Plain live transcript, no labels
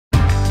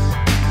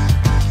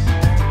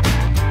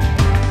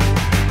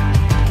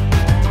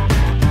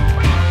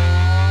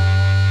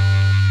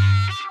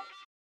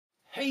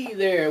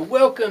there,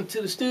 welcome to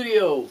the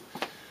studio.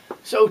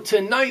 So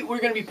tonight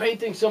we're going to be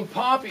painting some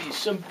poppies,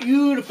 some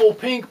beautiful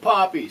pink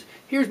poppies.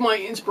 Here's my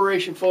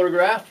inspiration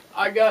photograph.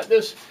 I got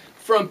this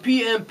from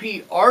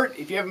PMP Art.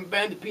 If you haven't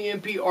been to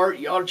PMP Art,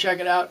 you ought to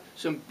check it out.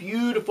 Some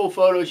beautiful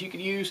photos you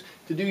could use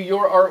to do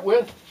your art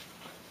with.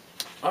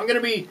 I'm going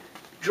to be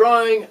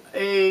drawing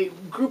a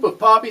group of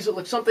poppies that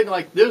look something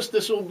like this.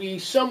 This will be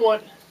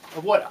somewhat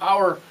of what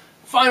our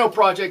final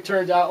project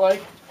turns out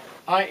like.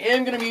 I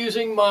am going to be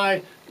using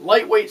my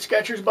lightweight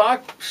Sketchers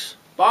box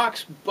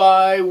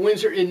by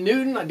Winsor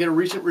Newton. I did a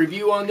recent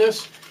review on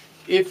this.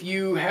 If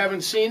you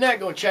haven't seen that,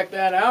 go check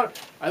that out.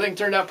 I think it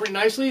turned out pretty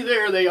nicely.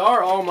 There they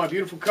are, all my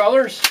beautiful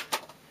colors.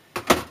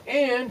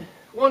 And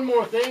one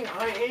more thing,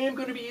 I am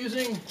going to be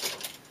using,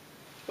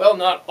 well,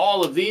 not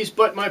all of these,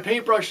 but my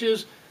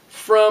paintbrushes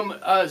from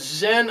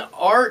Zen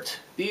Art.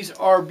 These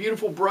are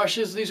beautiful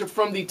brushes. These are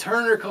from the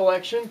Turner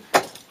collection.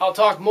 I'll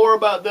talk more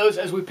about those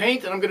as we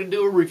paint, and I'm going to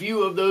do a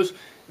review of those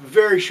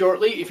very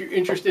shortly if you're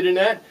interested in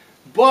that.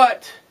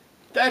 But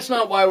that's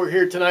not why we're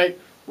here tonight.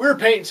 We're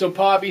painting some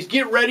poppies.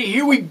 Get ready.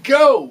 Here we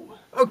go.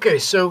 Okay,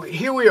 so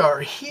here we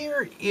are.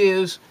 Here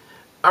is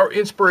our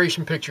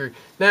inspiration picture.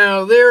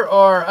 Now, there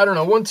are, I don't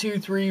know, 1, 2,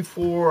 3,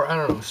 4, I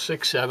don't know,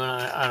 6, 7,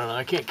 I don't know.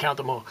 I can't count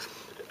them all.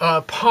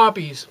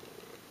 Poppies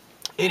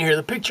in here.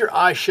 The picture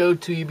I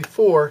showed to you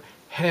before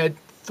had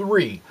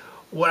 3.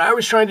 What I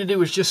was trying to do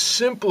was just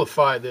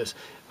simplify this.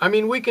 I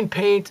mean, we can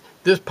paint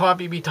this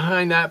poppy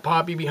behind that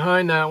poppy,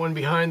 behind that one,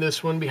 behind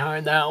this one,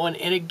 behind that one,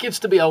 and it gets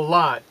to be a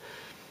lot.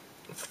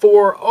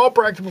 For all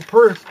practical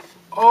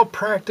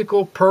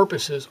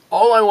purposes,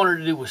 all I wanted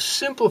to do was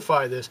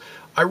simplify this.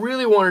 I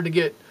really wanted to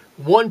get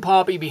one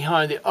poppy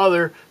behind the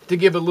other to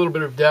give a little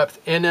bit of depth,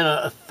 and then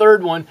a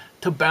third one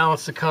to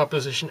balance the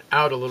composition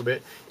out a little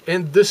bit.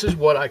 And this is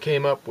what I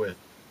came up with.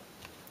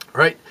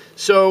 Right?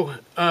 So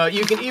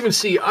you can even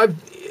see I've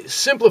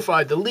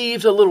simplified the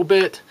leaves a little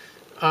bit.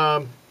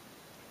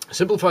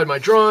 Simplified my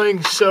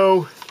drawing,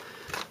 so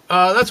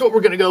that's what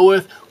we're going to go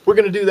with. We're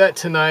going to do that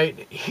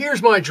tonight.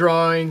 Here's my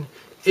drawing.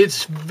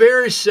 It's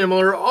very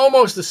similar,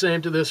 almost the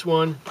same to this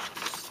one.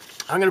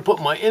 I'm going to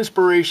put my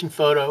inspiration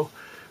photo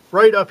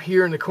right up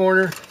here in the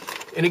corner.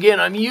 And again,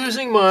 I'm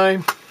using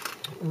my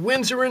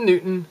Winsor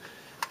Newton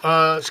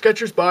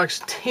Sketchers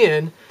Box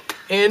 10,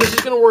 and this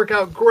is going to work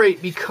out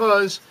great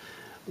because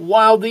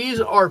while these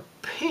are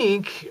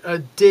pink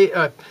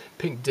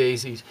pink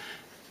daisies,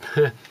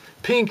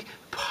 pink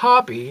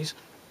poppies,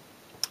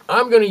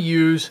 I'm going to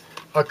use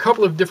a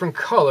couple of different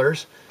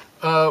colors.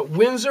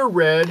 Winsor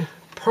Red,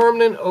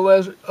 Permanent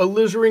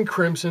Alizarin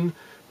Crimson,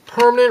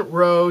 Permanent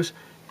Rose,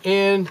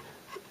 and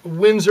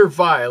Winsor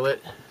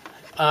Violet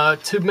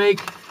to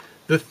make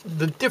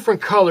the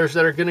different colors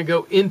that are going to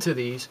go into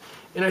these.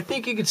 And I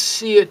think you can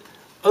see it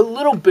a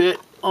little bit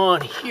on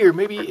here.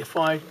 Maybe if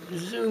I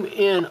zoom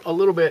in a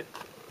little bit,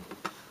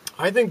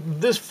 I think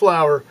this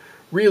flower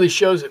really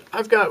shows it.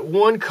 I've got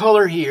one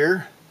color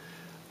here,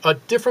 a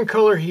different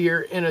color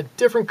here, and a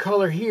different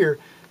color here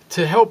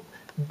to help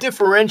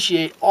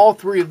differentiate all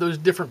 3 of those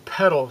different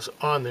petals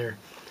on there.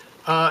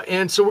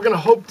 And so we're going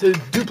to hope to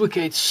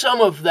duplicate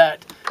some of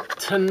that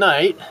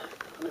tonight.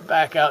 Let me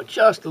back out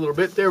just a little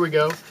bit. There we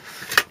go.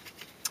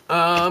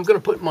 I'm going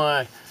to put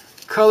my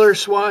color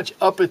swatch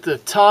up at the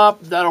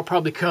top. That'll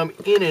probably come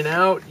in and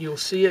out. You'll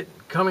see it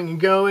coming and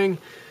going.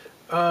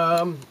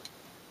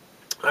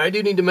 I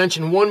do need to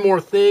mention one more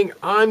thing.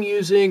 I'm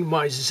using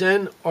my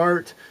Zen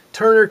Art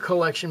Turner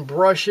collection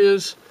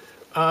brushes.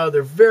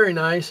 They're very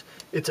nice.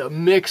 It's a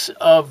mix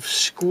of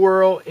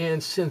squirrel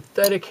and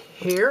synthetic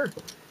hair.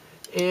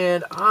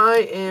 And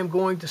I am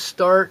going to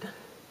start,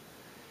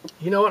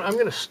 you know what, I'm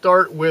going to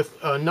start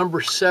with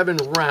number 7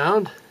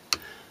 round.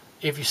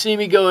 If you see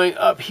me going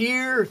up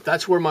here,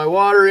 that's where my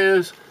water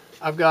is.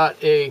 I've got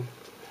a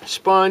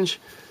sponge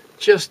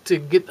just to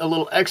get a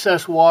little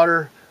excess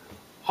water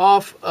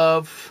off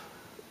of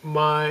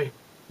my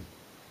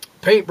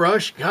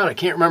paintbrush. God, I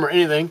can't remember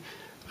anything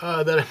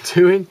that I'm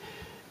doing.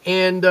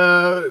 And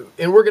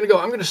we're going to go.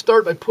 I'm going to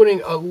start by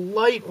putting a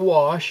light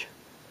wash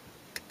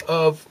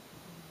of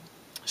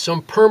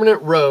some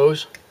Permanent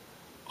Rose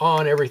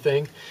on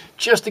everything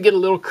just to get a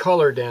little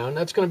color down.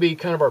 That's going to be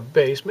kind of our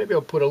base. Maybe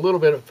I'll put a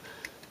little bit of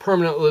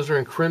Permanent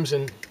Alizarin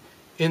Crimson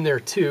in there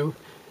too.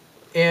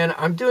 And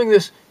I'm doing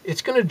this,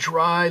 it's going to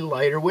dry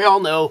lighter. We all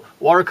know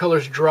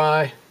watercolors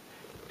dry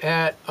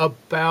at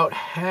about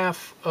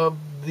half of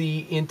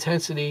the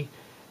intensity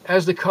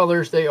as the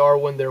colors they are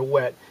when they're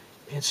wet.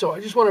 And so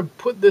I just want to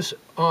put this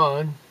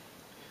on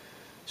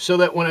so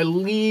that when I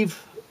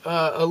leave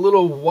a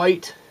little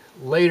white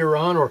later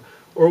on, or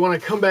when I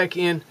come back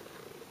in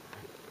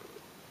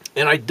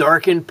and I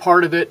darken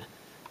part of it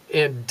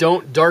and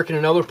don't darken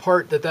another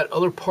part, that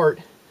other part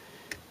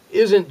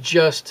isn't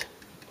just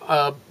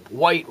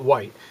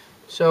white.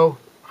 So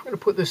I'm going to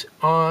put this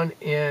on,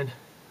 and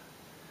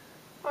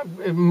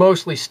I'm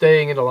mostly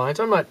staying in the lines.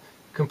 I'm not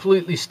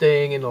completely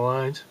staying in the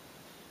lines.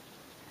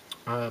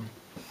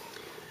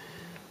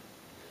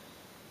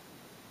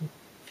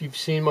 If you've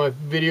seen my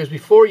videos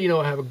before, you know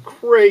I have a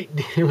great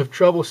deal of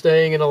trouble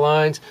staying in the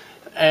lines.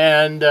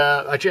 and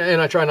I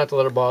try not to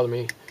let it bother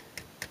me.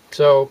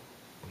 So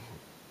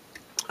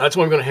that's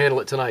why I'm going to handle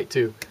it tonight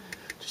too.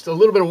 Just a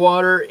little bit of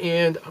water,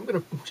 and I'm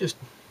going to just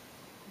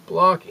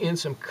block in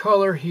some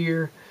color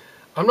here.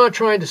 I'm not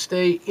trying to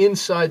stay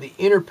inside the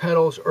inner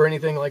petals or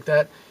anything like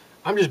that.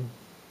 I'm just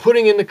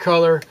putting in the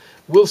color.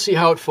 We'll see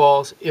how it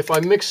falls. If I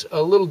mix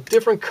a little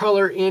different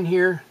color in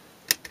here,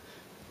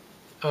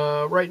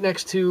 right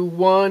next to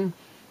one,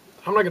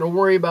 I'm not going to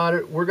worry about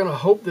it. We're going to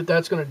hope that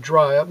that's going to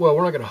dry up. Well,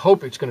 we're not going to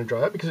hope it's going to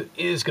dry up, because it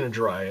is going to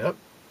dry up.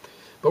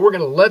 But we're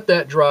going to let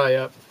that dry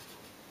up,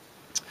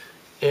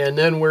 and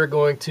then we're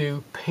going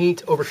to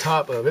paint over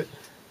top of it.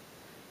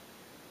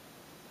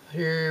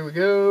 Here we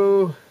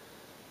go.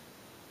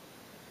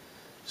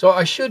 So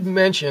I should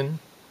mention,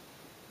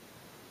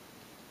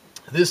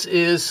 this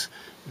is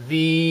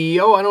the,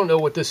 I don't know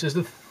what this is,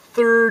 the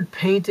third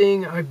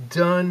painting I've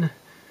done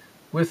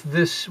with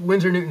this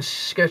Winsor Newton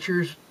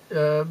Sketchers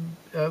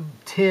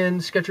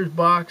Sketchers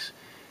Box.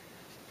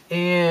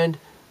 And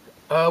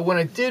when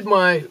I did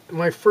my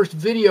first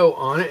video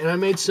on it, and I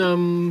made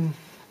some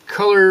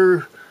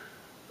color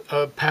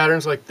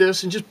patterns like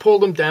this and just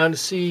pulled them down to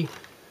see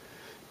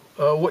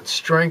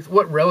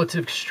what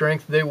relative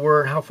strength they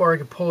were, and how far I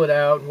could pull it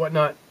out and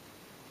whatnot.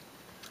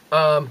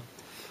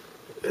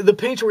 The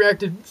paints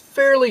reacted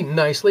fairly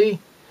nicely.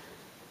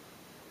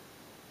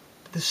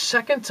 The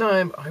second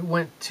time I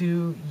went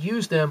to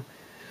use them,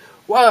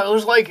 wow, it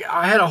was like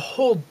I had a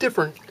whole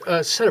different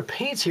set of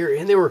paints here,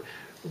 and they were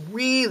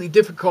really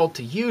difficult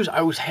to use.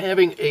 I was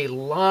having a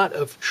lot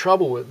of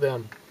trouble with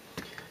them.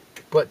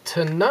 But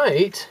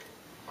tonight,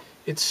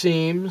 it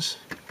seems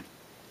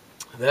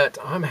that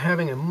I'm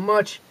having a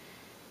much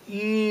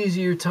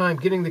easier time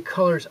getting the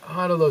colors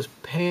out of those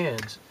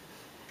pans.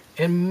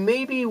 And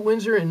maybe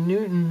Winsor and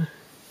Newton,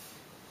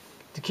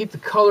 to keep the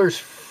colors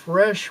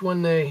fresh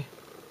when they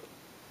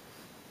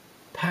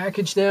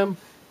package them,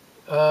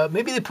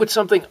 maybe they put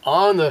something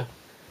on the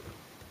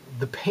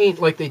paint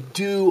like they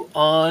do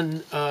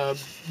on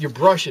your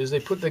brushes.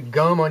 They put the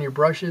gum on your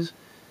brushes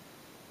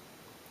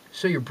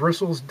so your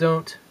bristles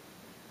don't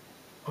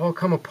all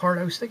come apart.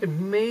 I was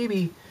thinking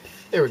maybe,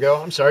 there we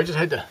go. I'm sorry, I just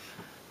had to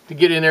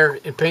get in there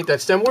and paint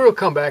that stem. We'll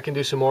come back and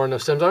do some more on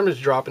those stems. I'm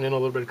just dropping in a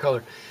little bit of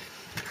color.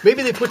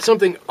 Maybe they put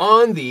something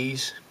on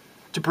these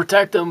to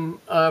protect them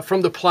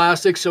from the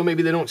plastic, so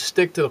maybe they don't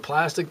stick to the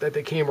plastic that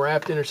they came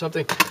wrapped in or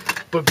something.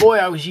 But boy,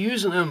 I was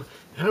using them,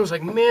 and I was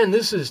like, man,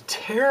 this is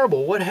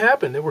terrible. What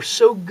happened? They were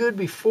so good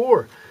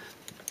before.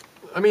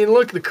 I mean,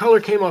 look, the color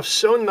came off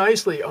so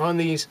nicely on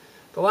these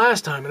the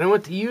last time, and I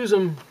went to use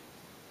them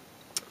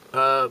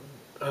for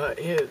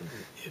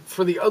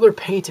the other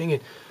painting,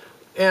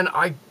 and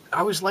I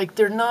was like,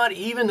 they're not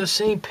even the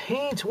same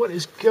paint. What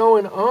is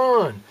going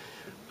on?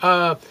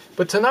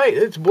 But tonight,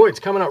 it's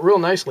coming out real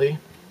nicely.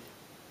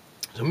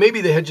 So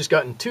maybe they had just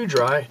gotten too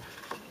dry.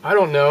 I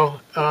don't know.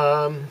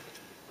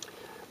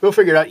 We'll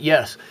figure it out.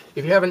 Yes.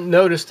 If you haven't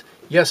noticed,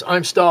 yes,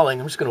 I'm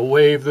stalling. I'm just going to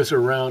wave this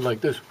around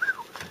like this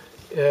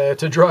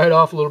to dry it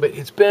off a little bit.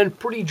 It's been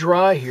pretty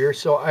dry here,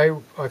 so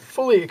I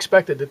fully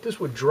expected that this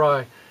would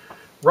dry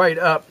right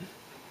up.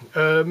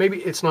 Maybe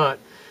it's not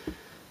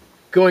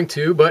going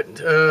to, but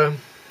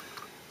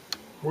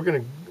we're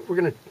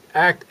gonna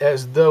act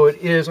as though it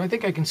is. I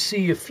think I can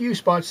see a few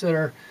spots that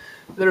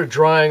are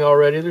drying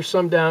already. There's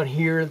some down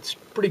here. It's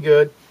pretty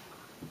good.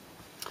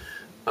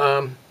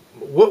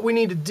 What we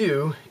need to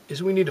do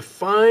is we need to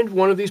find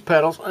one of these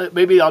petals.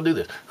 Maybe I'll do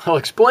this. I'll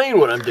explain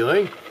what I'm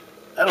doing.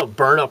 That'll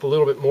burn up a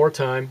little bit more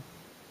time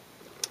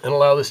and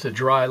allow this to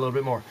dry a little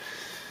bit more.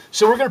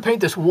 So we're going to paint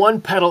this one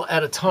petal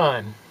at a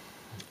time.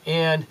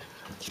 And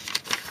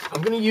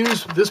I'm going to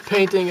use this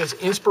painting as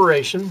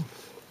inspiration.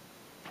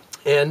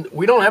 And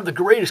we don't have the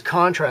greatest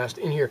contrast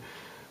in here,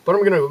 but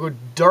I'm going to go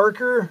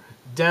darker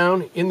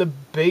down in the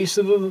base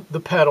of the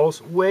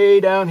petals,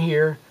 way down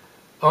here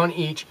on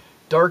each,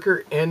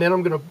 darker, and then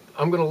I'm going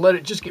to let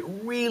it just get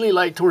really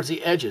light towards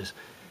the edges.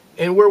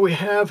 And where we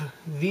have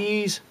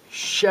these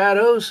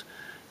shadows,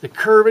 the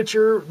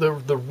curvature,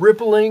 the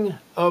rippling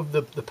of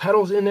the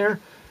petals in there,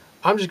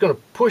 I'm just going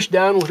to push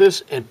down with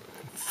this and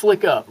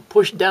flick up,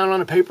 push down on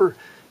the paper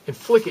and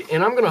flick it,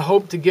 and I'm going to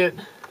hope to get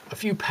a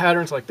few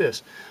patterns like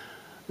this.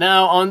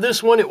 Now, on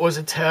this one, it was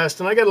a test,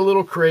 and I got a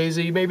little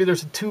crazy. Maybe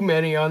there's too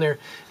many on there.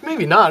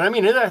 Maybe not. I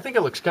mean, I think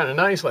it looks kind of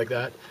nice like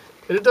that.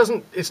 But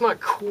it's not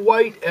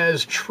quite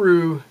as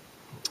true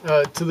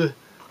to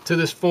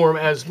this form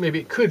as maybe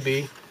it could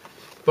be.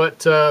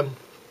 But we're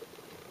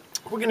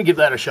going to give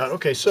that a shot.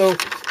 Okay, so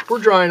we're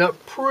drying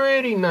up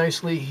pretty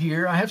nicely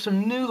here. I have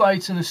some new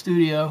lights in the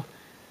studio,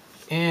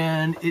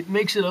 and it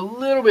makes it a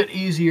little bit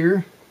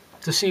easier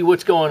to see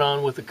what's going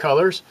on with the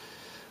colors.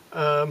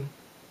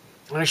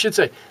 And I should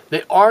say,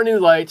 they are new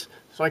lights,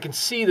 so I can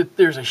see that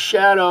there's a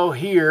shadow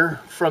here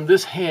from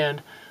this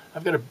hand.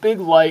 I've got a big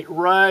light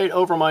right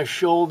over my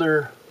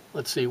shoulder.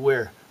 Let's see,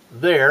 where?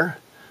 There.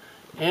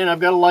 And I've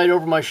got a light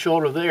over my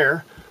shoulder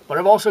there. But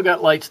I've also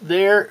got lights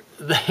there,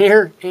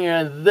 there,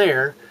 and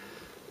there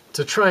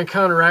to try and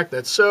counteract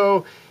that.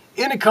 So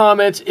in the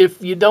comments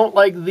if you don't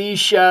like these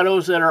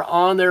shadows that are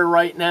on there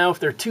right now. If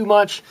they're too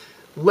much,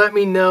 let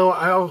me know.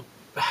 I'll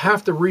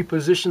have to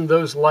reposition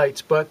those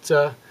lights, but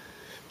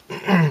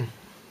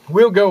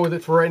we'll go with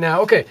it for right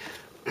now. Okay,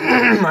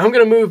 I'm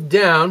going to move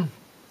down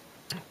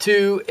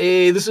to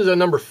this is a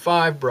number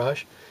 5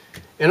 brush,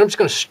 and I'm just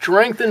going to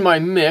strengthen my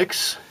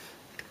mix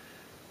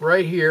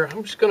right here.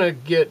 I'm just going to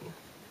get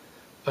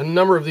a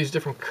number of these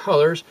different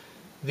colors.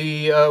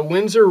 The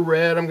Winsor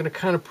red I'm going to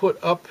kind of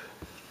put up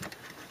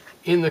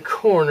in the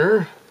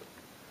corner.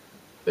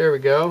 There we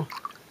go.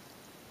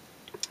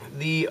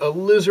 The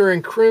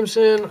alizarin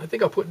crimson, I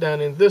think I'll put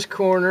down in this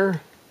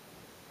corner.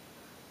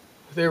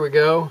 There we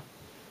go.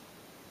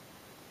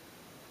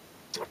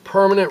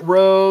 Permanent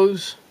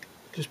rose,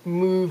 just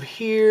move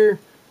here.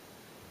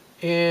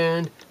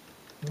 And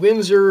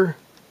Winsor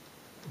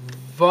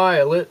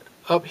violet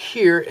up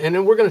here. And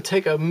then we're going to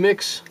take a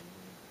mix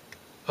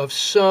of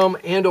some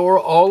and or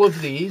all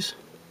of these.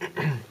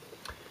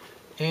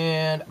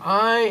 And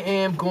I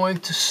am going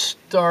to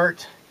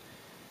start,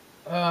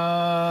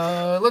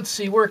 let's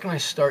see, where can I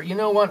start? You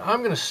know what, I'm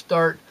going to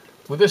start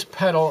with this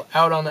petal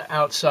out on the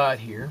outside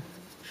here.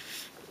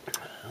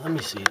 Let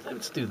me see,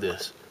 let's do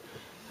this.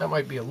 That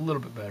might be a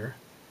little bit better.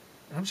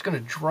 I'm just going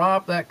to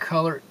drop that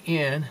color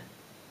in,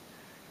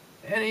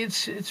 and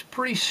it's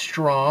pretty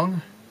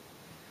strong.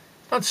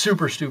 Not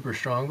super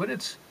strong, but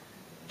it's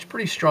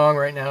pretty strong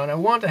right now, and I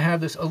want to have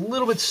this a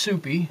little bit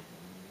soupy.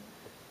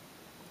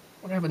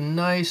 I want to have a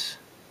nice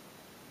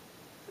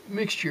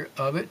mixture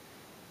of it.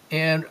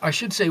 And I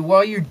should say,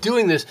 while you're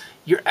doing this,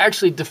 you're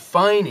actually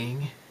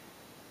defining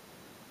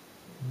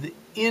the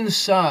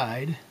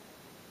inside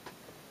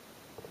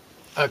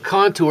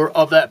contour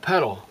of that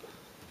petal.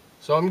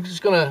 So I'm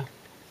just gonna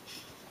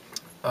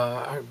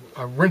I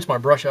rinse my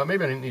brush out.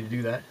 Maybe I didn't need to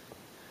do that.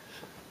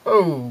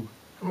 Oh,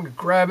 I'm gonna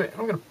grab it.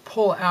 I'm gonna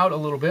pull out a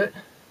little bit,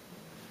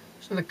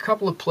 just in a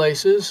couple of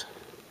places.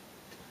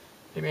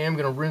 Maybe I am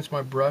gonna rinse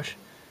my brush,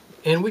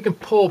 and we can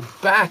pull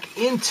back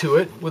into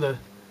it with a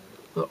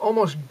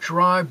almost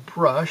dry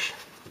brush,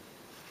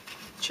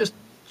 just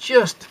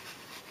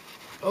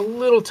a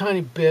little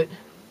tiny bit.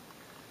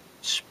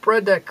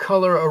 Spread that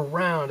color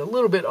around a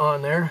little bit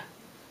on there.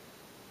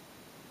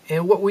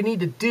 And what we need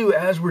to do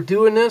as we're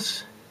doing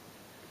this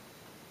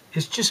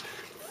is just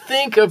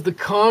think of the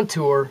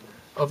contour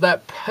of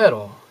that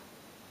petal.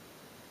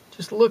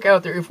 Just look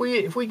out there. If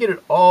we get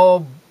it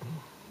all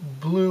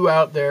blue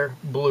out there,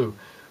 blue.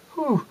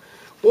 Whew,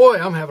 boy,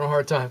 I'm having a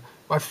hard time.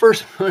 My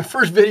first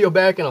video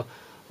back in a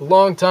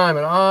long time,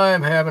 and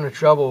I'm having a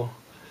trouble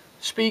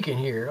speaking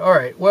here. All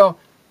right, well,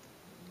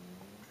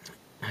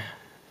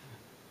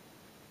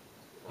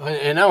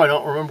 and now I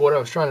don't remember what I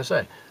was trying to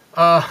say.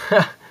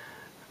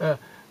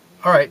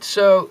 All right,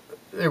 so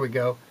there we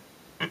go.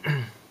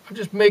 I'm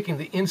just making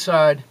the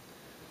inside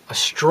a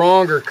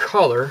stronger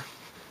color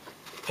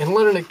and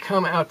letting it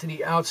come out to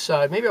the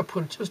outside. Maybe I'll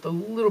put just a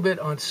little bit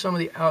on some of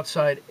the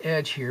outside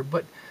edge here,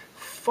 but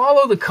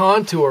follow the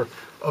contour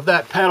of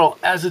that petal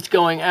as it's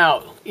going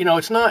out. You know,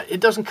 it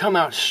doesn't come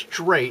out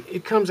straight.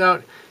 It comes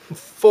out and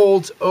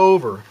folds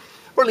over,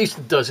 or at least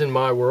it does in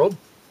my world.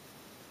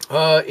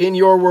 In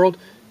your world,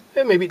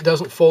 maybe it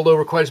doesn't fold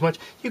over quite as much.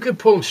 You could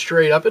pull them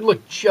straight up. It'd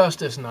look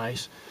just as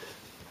nice.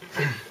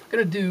 I'm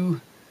gonna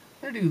do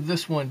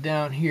this one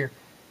down here,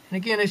 and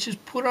again, it's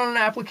just put on an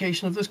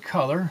application of this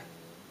color,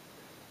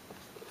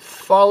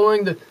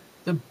 following the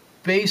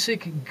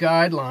basic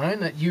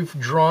guideline that you've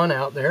drawn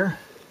out there.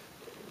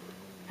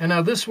 And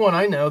now this one,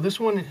 I know, this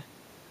one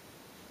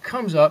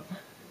comes up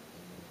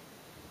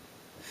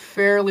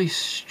fairly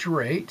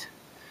straight.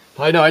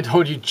 I know, I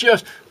told you,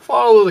 just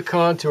follow the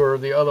contour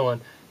of the other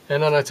one.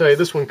 And then I tell you,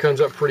 this one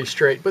comes up pretty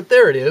straight. But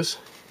there it is.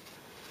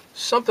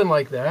 Something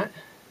like that.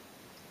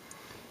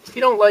 If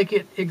you don't like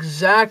it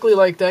exactly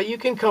like that, you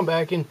can come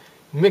back and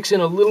mix in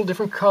a little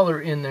different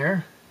color in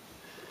there.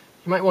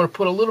 You might want to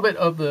put a little bit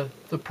of the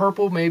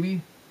purple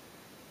maybe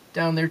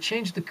down there.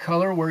 Change the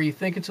color where you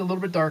think it's a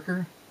little bit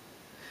darker.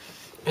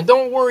 And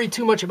don't worry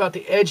too much about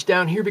the edge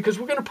down here, because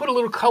we're going to put a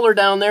little color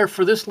down there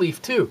for this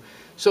leaf too.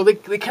 So they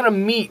kind of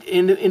meet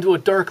into a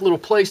dark little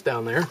place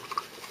down there.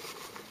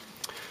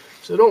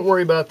 So don't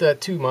worry about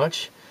that too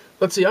much.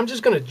 Let's see, I'm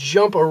just going to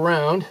jump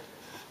around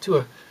to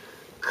a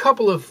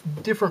couple of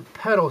different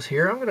petals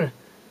here. I'm going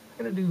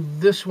to do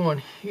this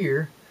one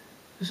here.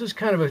 This is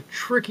kind of a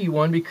tricky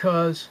one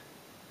because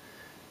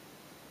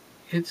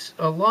it's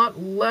a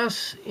lot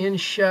less in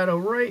shadow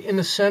right in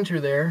the center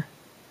there.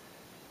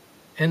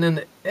 And then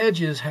the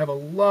edges have a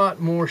lot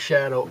more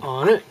shadow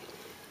on it.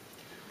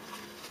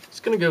 It's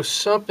going to go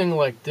something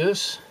like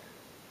this.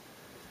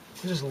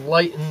 Just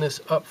lighten this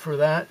up for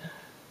that.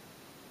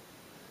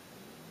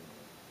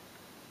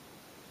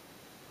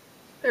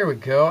 There we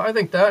go. I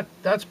think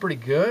that's pretty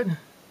good. You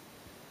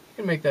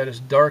can make that as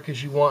dark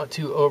as you want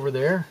to over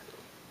there.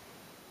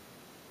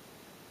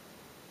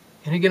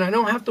 And again, I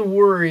don't have to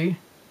worry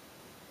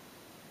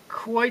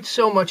quite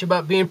so much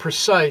about being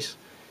precise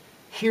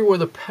here where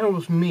the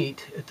petals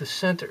meet at the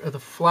center of the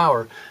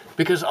flower,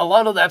 because a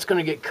lot of that's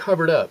going to get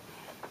covered up.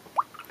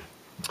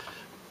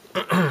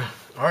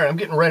 All All right, I'm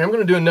getting ready. I'm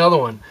going to do another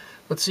one.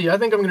 Let's see. I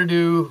think I'm going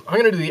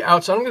to do the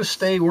outside. I'm going to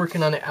stay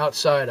working on the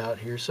outside out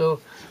here.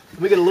 So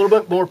let me get a little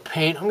bit more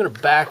paint. I'm going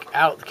to back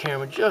out the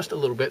camera just a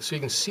little bit so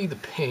you can see the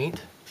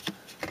paint.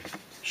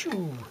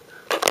 Shoo.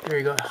 There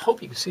you go. I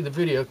hope you can see the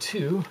video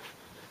too.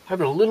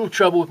 Having a little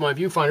trouble with my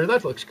viewfinder.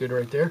 That looks good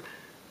right there.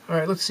 All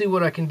right, let's see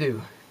what I can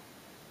do.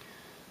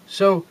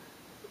 So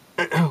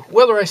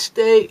whether I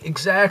stay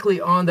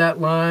exactly on that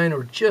line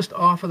or just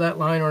off of that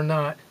line or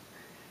not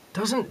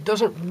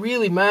doesn't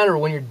really matter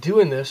when you're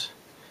doing this,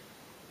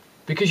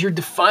 because you're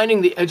defining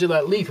the edge of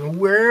that leaf, and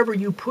wherever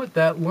you put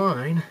that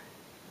line,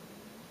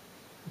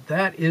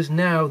 that is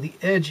now the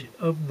edge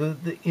of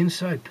the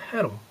inside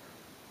petal.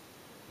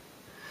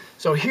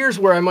 So here's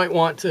where I might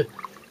want to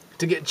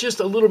get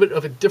just a little bit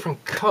of a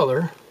different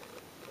color.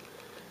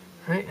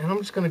 Right, and I'm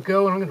just going to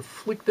go and I'm going to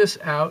flick this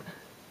out.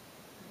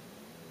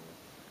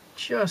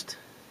 Just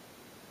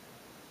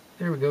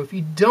there we go. If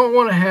you don't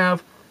want to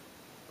have,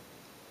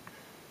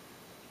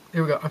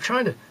 there we go. I'm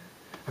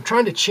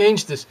trying to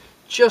change this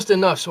just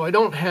enough so I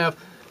don't have,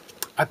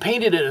 I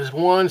painted it as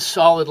one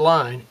solid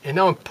line, and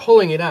now I'm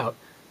pulling it out,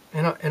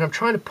 and I'm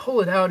trying to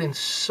pull it out in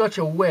such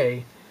a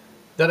way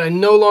that I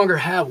no longer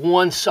have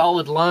one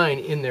solid line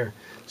in there.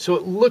 So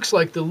it looks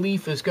like the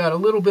leaf has got a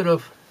little bit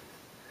of,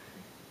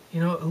 you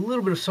know, a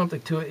little bit of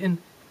something to it. And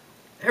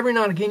every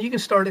now and again, you can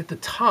start at the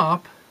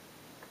top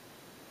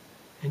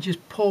and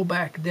just pull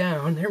back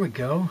down. There we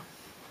go.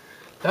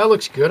 That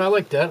looks good. I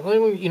like that.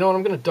 You know what?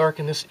 I'm going to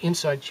darken this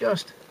inside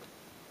just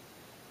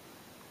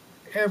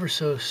ever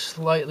so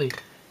slightly.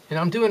 And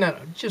I'm doing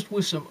that just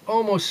with some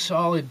almost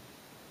solid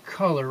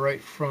color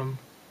right from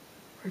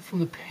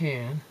the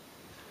pan.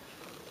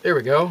 There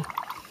we go.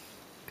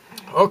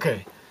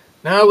 Okay.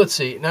 Now let's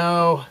see.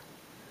 Now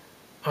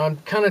I'm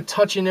kind of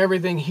touching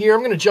everything here. I'm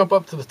going to jump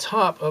up to the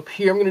top up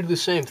here. I'm going to do the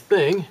same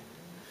thing.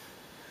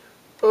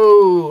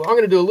 Oh, I'm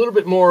going to do a little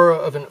bit more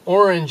of an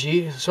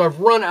orangey. So I've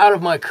run out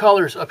of my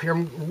colors up here.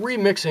 I'm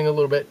remixing a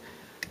little bit.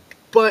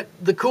 But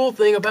the cool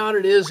thing about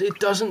it is it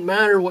doesn't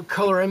matter what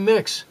color I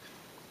mix.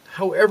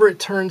 However it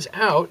turns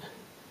out,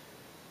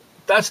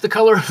 that's the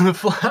color of the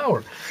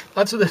flower.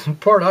 That's the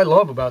part I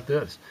love about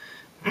this.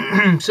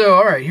 So,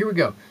 all right, here we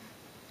go.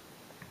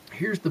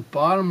 Here's the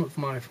bottom of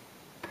my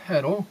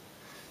petal.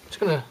 I'm just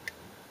going to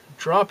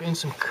drop in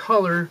some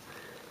color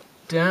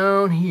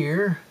down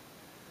here.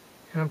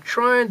 And I'm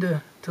trying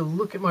to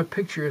look at my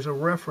picture as a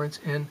reference,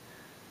 and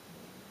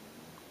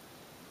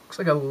looks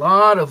like a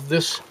lot of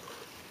this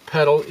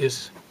petal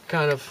is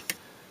kind of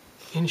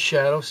in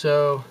shadow.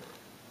 So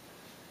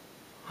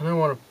I don't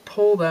want to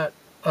pull that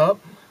up.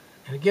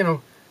 And again,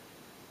 I'm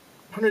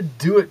going to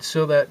do it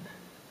so that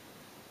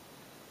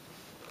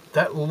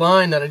that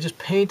line that I just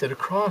painted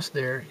across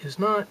there is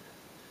not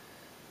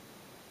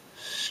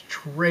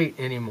straight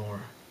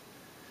anymore.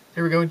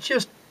 There we go. You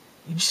just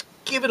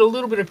give it a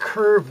little bit of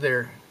curve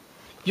there.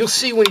 You'll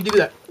see when you do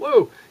that.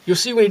 Whoa! You'll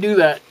see when you do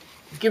that.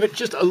 Give it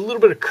just a little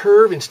bit of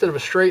curve instead of a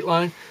straight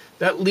line.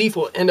 That leaf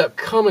will end up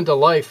coming to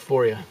life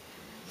for you.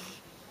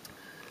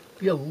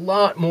 Be a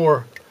lot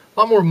more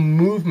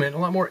movement, a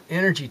lot more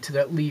energy to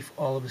that leaf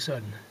all of a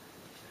sudden.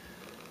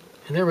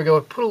 And there we go.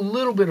 I put a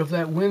little bit of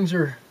that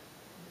Winsor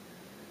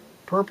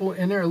purple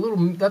in there.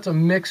 That's a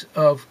mix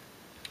of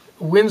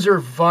Winsor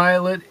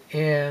violet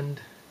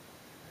and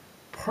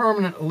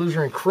permanent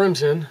alizarin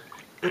crimson.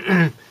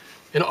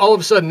 And all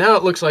of a sudden now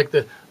it looks like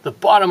the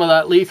bottom of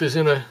that leaf is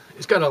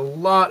it's got a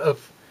lot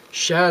of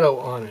shadow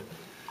on it.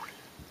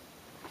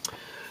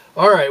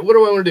 All right, what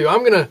do I want to do?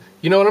 I'm gonna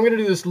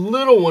do this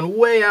little one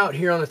way out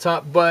here on the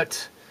top,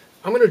 but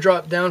I'm gonna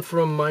drop down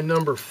from my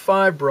number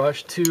 5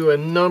 brush to a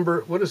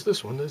number, what is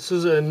this one? This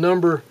is a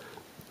number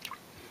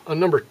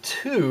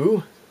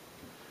 2.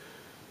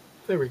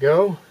 There we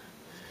go.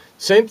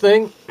 Same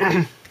thing,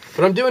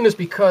 but I'm doing this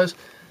because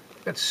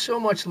I've got so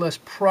much less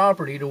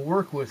property to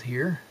work with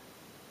here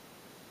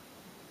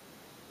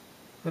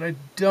that I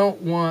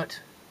don't want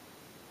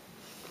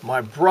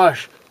my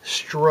brush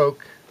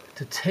stroke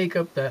to take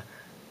up that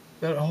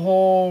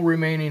whole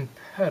remaining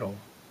petal.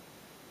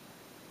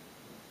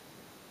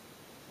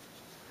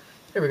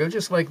 There we go,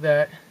 just like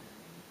that.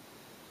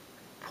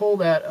 Pull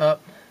that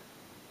up,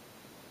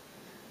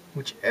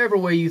 whichever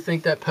way you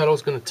think that petal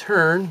is going to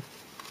turn.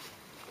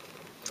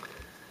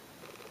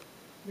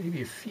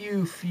 Maybe a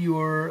few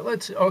fewer.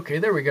 Okay,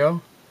 there we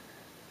go.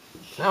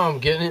 Now I'm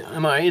getting it.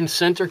 Am I in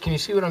center? Can you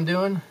see what I'm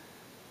doing?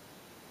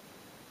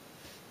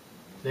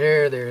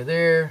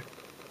 There.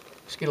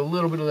 Just get a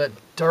little bit of that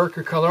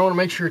darker color. I want to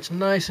make sure it's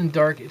nice and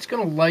dark. It's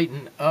going to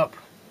lighten up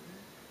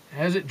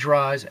as it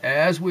dries,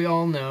 as we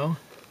all know.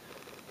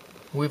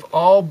 We've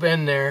all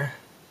been there.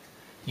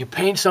 You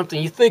paint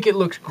something, you think it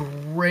looks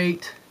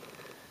great.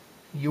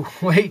 You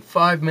wait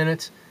 5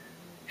 minutes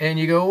and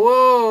you go,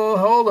 whoa,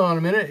 hold on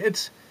a minute.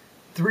 It's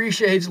 3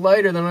 shades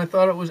lighter than I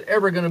thought it was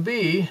ever going to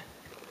be.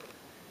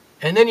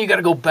 And then you got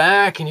to go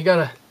back and you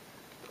got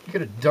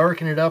to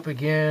darken it up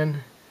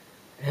again.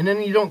 And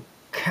then you don't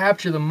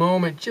capture the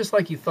moment just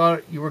like you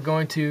thought you were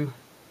going to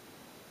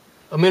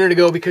a minute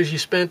ago because you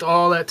spent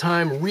all that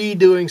time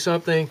redoing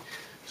something.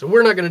 So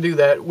we're not going to do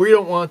that. We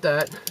don't want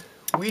that.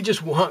 We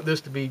just want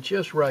this to be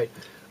just right.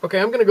 Okay,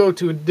 I'm going to go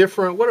to a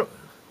different,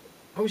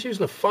 I was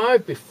using a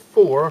 5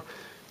 before.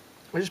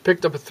 I just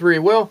picked up a 3.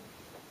 Well,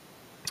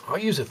 I'll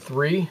use a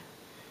 3.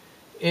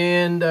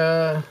 And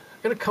I'm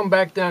going to come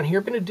back down here.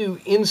 I'm going to do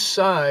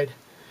inside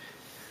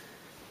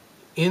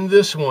in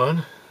this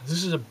one.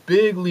 This is a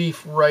big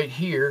leaf right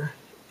here.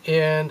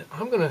 And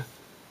I'm going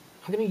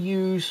to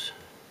use,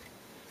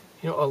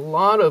 you know, a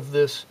lot of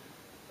this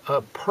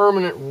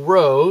permanent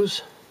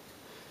rose.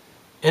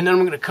 And then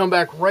I'm going to come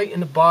back right in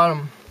the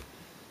bottom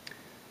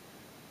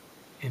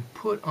and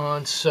put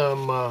on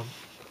some of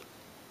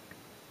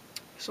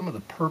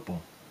the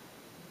purple.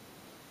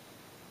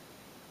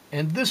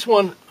 And this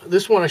one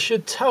I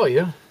should tell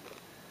you,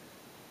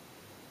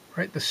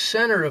 right, the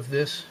center of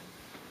this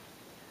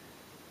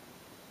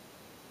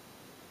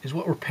is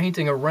what we're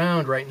painting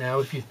around right now.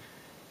 If you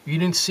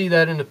didn't see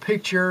that in the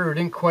picture or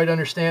didn't quite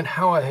understand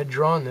how I had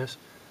drawn this,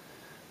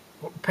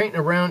 what we're painting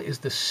around is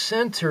the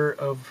center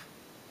of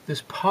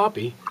this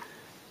poppy.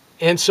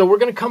 And so we're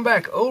going to come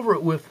back over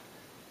it with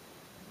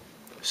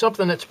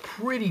something that's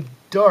pretty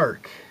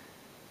dark.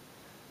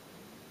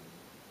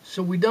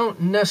 So we don't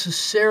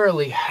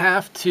necessarily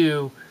have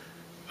to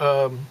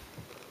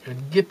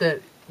get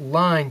that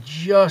line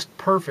just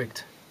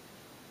perfect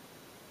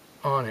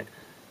on it.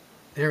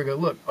 There we go.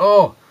 Look.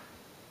 Oh,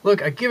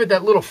 look, I give it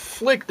that little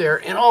flick there,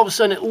 and all of a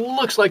sudden it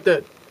looks like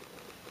that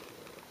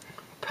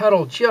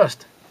petal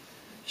just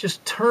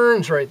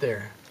turns right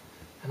there.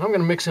 And I'm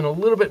going to mix in a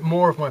little bit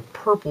more of my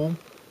purple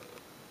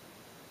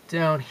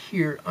down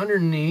here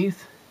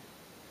underneath.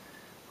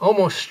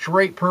 Almost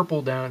straight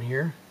purple down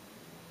here.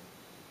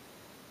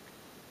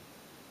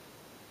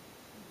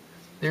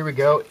 There we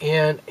go.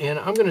 And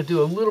I'm going to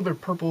do a little bit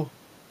of purple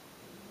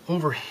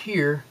over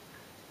here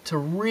to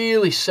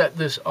really set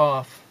this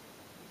off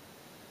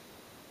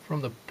from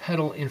the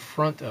petal in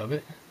front of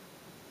it.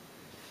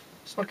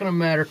 It's not going to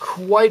matter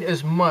quite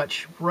as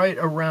much right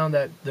around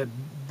that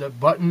the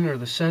button or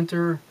the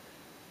center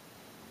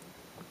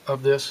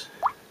of this.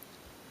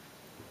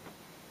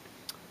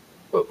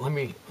 Oh,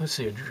 let's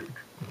see. I'm going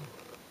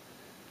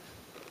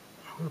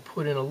to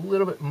put in a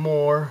little bit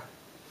more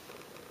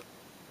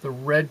the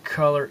red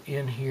color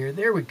in here.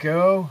 There we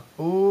go.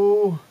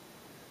 Oh,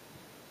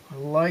 I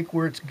like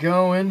where it's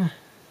going.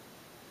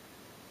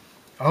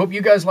 I hope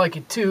you guys like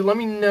it too. Let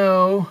me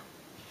know,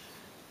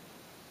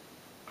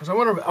 because I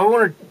want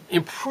to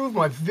improve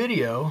my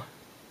video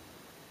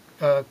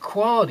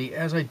quality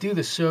as I do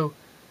this. So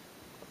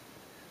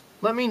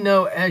let me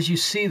know as you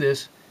see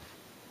this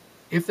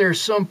if there's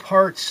some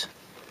parts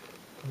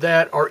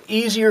that are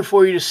easier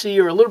for you to see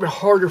or a little bit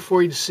harder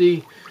for you to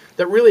see.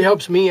 That really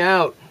helps me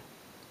out.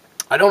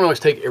 I don't always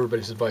take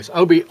everybody's advice.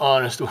 I'll be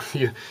honest with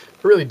you. I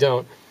really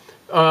don't.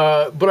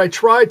 But I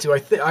try to.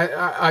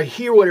 I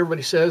hear what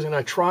everybody says, and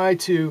I try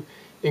to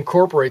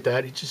incorporate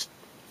that.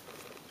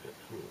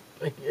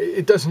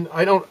 It doesn't.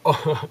 I don't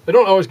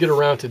always get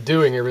around to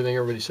doing everything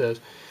everybody says,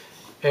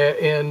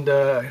 and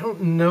I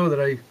don't know that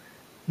I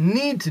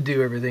need to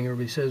do everything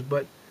everybody says.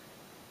 But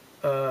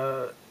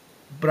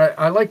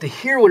I like to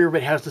hear what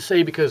everybody has to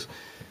say, because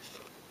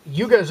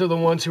you guys are the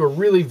ones who are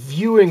really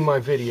viewing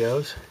my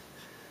videos.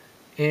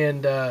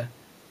 And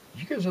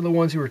you guys are the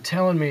ones who are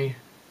telling me,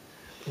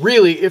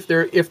 really, if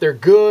they're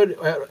good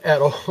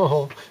at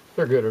all, if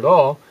they're good at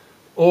all,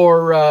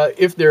 or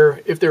if they're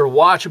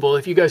watchable.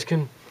 If you guys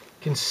can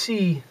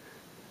see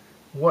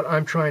what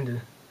I'm trying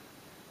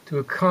to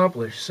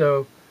accomplish,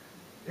 so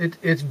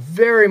it's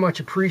very much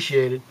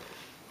appreciated,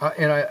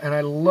 and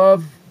I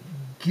love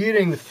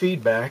getting the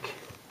feedback.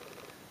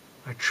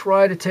 I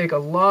try to take a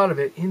lot of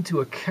it into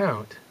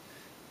account.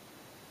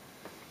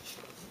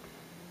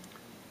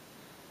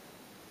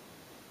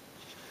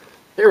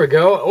 There we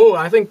go. Oh,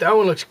 I think that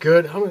one looks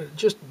good. I'm going to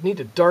just need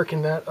to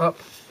darken that up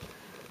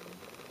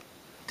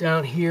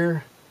down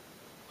here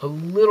a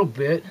little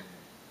bit.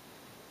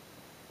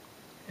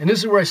 And this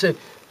is where I said,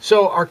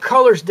 so our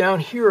colors down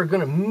here are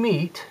going to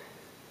meet.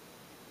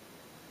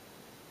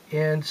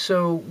 And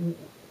so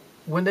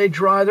when they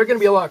dry, they're going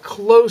to be a lot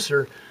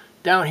closer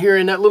down here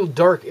in that little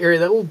dark area,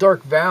 that little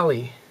dark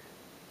valley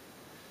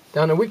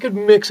down there. We could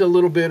mix a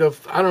little bit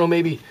of, I don't know,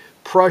 maybe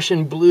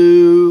Prussian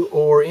blue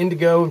or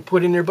indigo and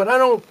put in there, but I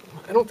don't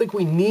think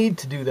we need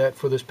to do that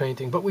for this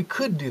painting, but we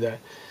could do that.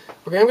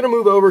 Okay, I'm going to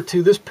move over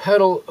to this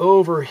petal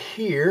over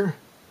here,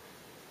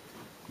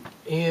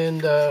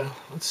 and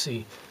let's see,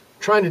 I'm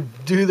trying to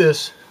do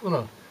this on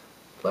a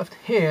left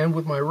hand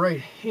with my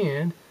right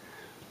hand,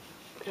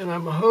 and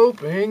I'm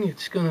hoping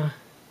it's gonna,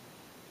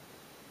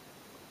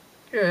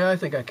 yeah, I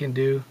think I can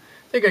do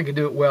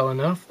it well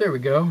enough. There we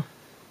go.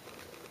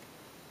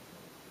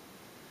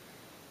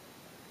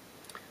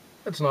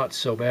 That's not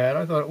so bad.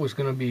 I thought it was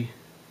going to be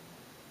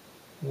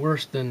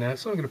worse than that.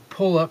 So I'm going to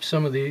pull up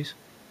some of these.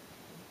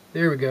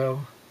 There we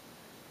go.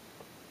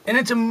 And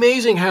it's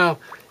amazing how,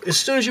 as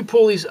soon as you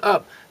pull these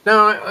up,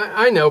 now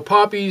I know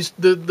poppies,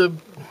 the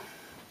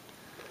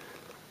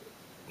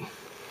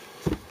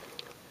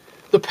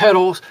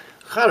petals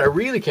God, I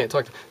really can't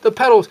talk. The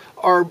petals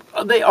are,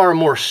 they are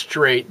more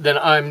straight than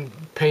I'm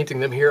painting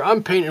them here.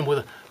 I'm painting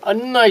with a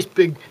nice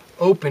big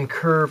open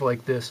curve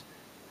like this.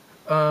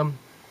 That's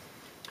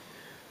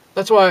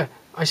why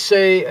I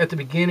say at the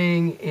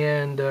beginning,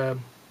 and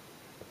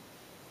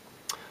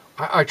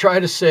I try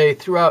to say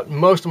throughout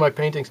most of my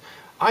paintings,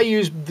 I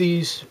use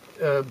these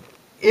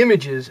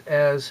images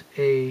as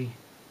a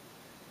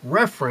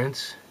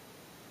reference,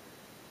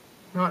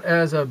 not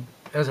as a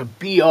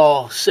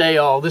be-all,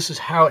 say-all. This is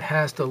how it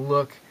has to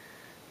look.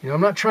 You know,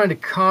 I'm not trying to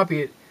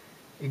copy it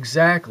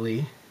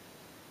exactly.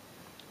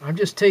 I'm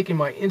just taking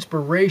my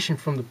inspiration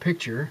from the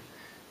picture.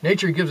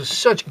 Nature gives us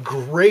such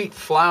great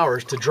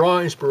flowers to draw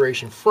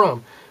inspiration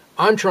from.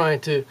 I'm trying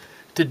to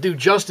do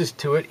justice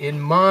to it in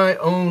my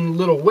own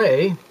little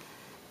way.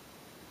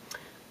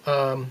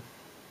 But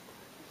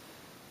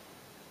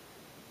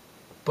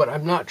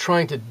I'm not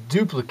trying to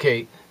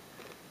duplicate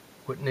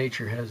what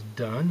nature has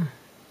done.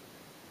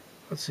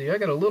 Let's see, I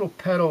got a little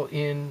petal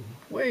in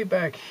way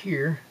back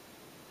here.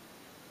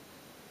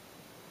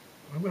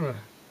 I'm gonna,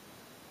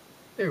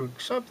 there,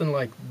 something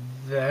like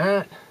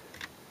that.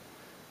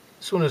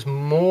 This one is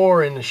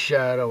more in the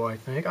shadow, I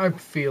think. I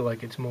feel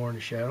like it's more in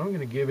the shadow. I'm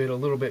gonna give it a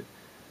little bit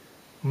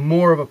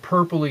more of a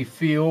purpley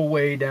feel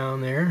way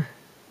down there.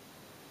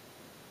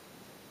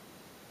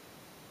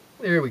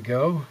 There we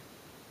go.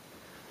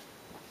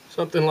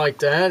 Something like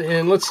that.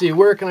 And let's see,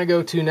 where can I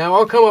go to now?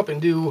 I'll come up and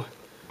do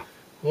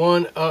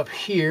one up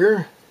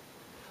here.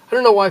 I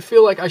don't know why I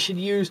feel like I should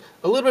use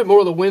a little bit more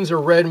of the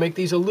Winsor red, make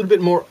these a little bit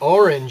more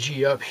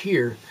orangey up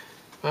here.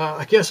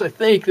 I guess I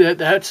think that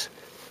that's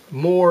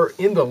more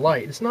in the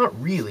light. It's not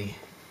really,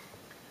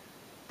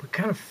 but it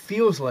kind of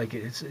feels like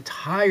it. It's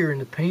higher in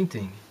the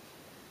painting.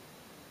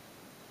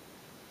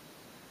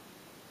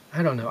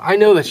 I don't know. I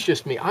know that's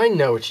just me. I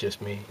know it's just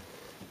me.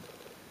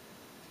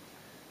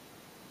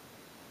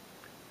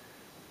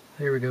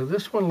 There we go.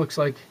 This one looks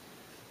like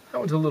that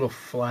one's a little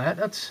flat.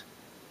 That's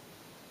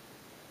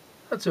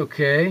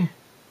okay.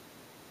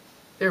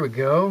 There we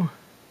go.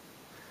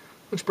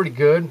 Looks pretty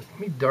good. Let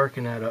me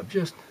darken that up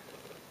just.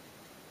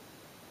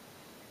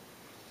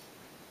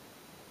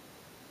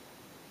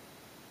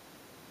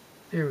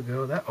 There we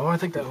go. That, oh, I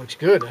think that looks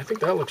good. I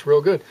think that looks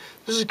real good.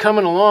 This is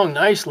coming along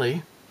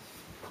nicely.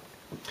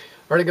 All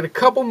right, I got a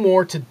couple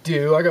more to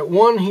do. I got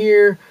one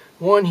here,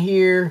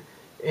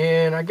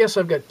 and I guess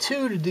I've got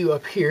two to do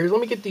up here.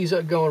 Let me get these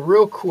up going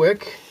real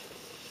quick.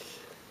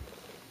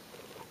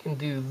 I can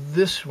do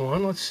this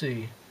one. Let's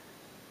see.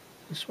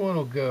 This one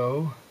will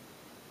go.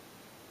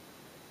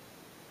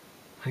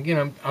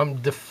 Again, I'm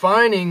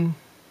defining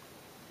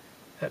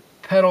that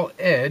petal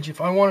edge.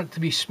 If I want it to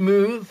be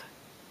smooth,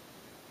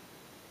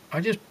 I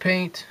just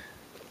paint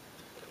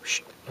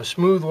a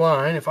smooth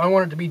line. If I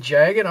want it to be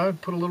jagged, I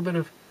would put a little bit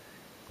of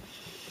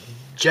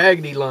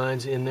jaggedy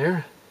lines in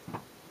there.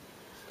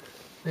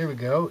 There we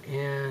go.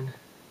 And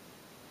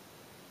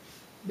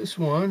this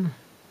one,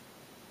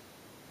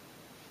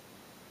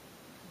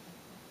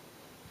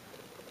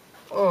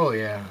 oh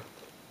yeah.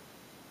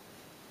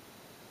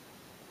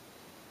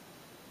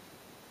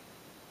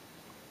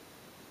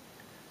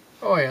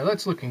 Oh yeah,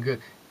 that's looking good.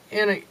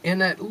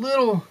 And that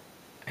little,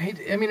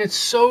 I mean, it's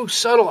so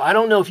subtle. I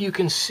don't know if you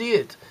can see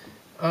it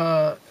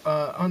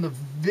on the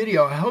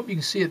video. I hope you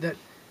can see it. That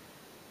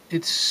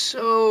it's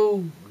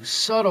so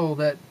subtle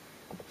that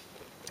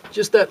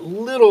just that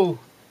little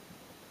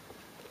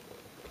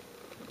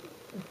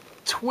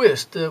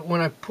twist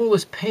when I pull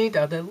this paint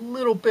out, that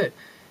little bit,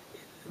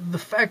 the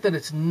fact that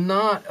it's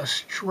not a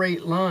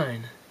straight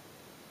line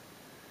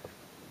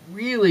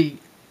really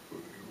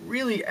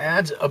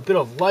adds a bit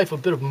of life, a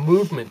bit of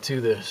movement to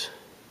this.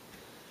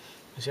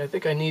 See, I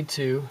think I need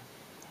to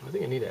add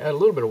a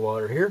little bit of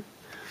water here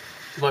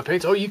to my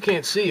paints. Oh, you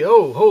can't see.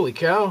 Oh, holy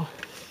cow.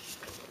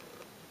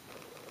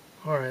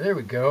 All right, there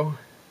we go.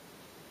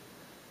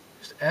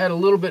 Just add a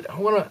little bit.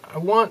 I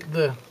want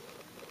the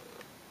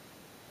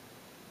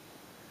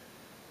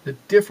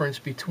difference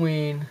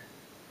between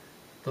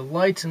the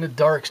lights and the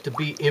darks to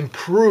be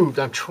improved.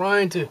 I'm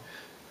trying to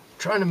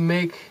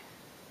make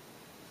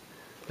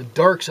the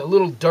darks a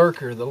little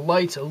darker, the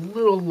lights a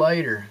little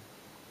lighter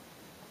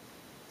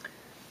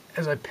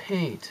as I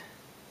paint.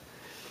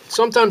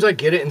 Sometimes I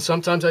get it and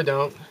sometimes I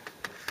don't.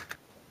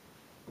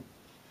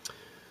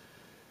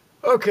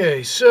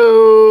 Okay,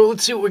 so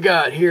let's see what we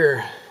got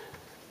here.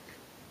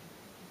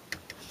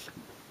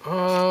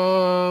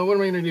 What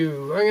am I going to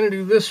do? I'm going to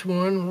do this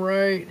one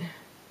right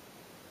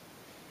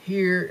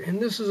here, and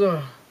this is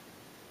a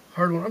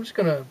hard one. I'm just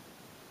going to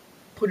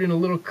put in a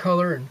little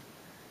color and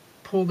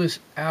pull this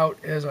out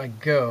as I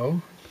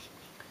go.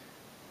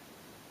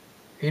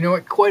 You know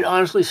what, quite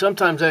honestly,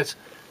 sometimes that's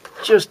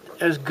just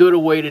as good a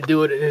way to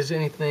do it as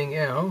anything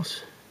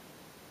else.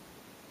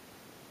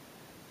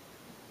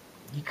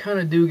 You kind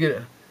of do get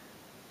a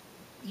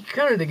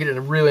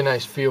really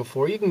nice feel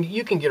for it.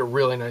 You can get a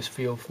really nice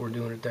feel for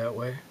doing it that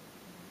way.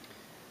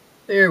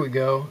 There we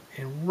go,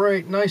 and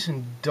right nice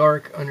and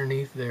dark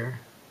underneath there.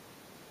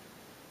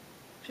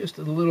 Just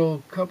a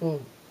little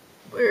couple.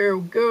 There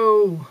we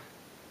go.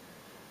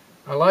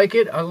 I like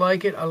it, I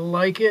like it, I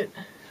like it.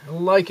 I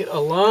like it a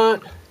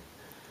lot.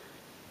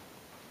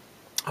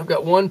 I've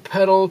got one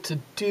petal to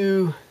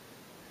do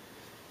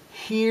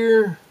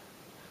here.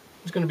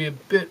 It's going to be a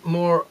bit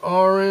more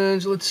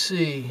orange. Let's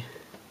see.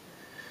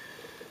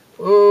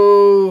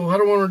 Oh, I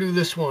don't want to do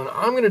this one.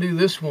 I'm going to do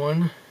this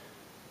one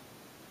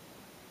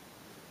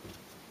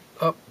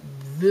up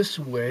this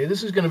way.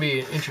 This is going to be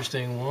an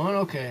interesting one.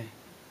 Okay.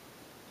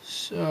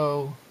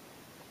 So,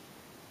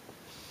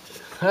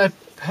 that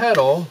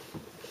petal,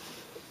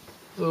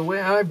 the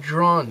way I've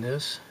drawn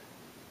this,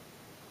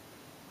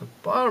 the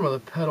bottom of the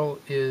petal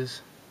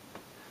is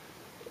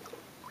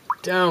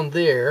down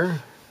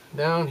there,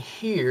 down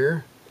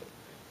here,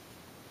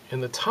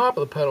 and the top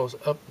of the petal is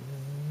up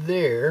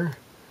there.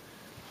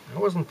 I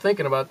wasn't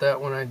thinking about that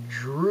when I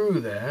drew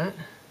that.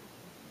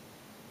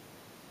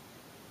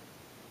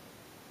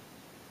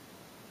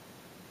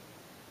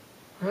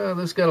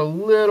 This got a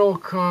little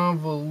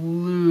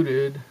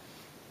convoluted,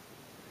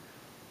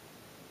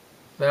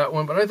 that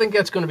one, but I think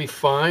that's going to be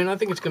fine. I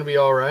think it's going to be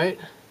all right.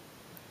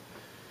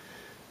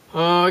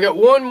 I got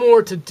one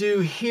more to do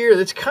here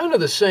that's kind of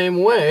the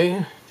same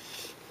way.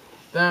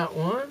 That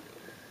one.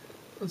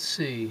 Let's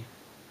see.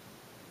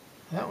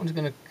 That one's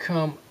going to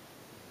come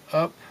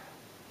up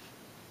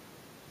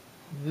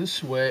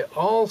this way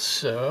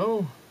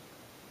also.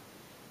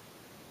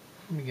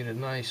 Let me get a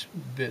nice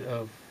bit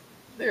of,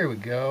 there we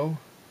go.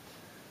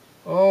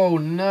 Oh,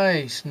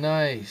 nice,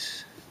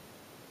 nice.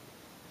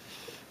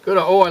 Good.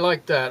 Oh, I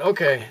like that.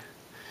 Okay.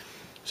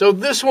 So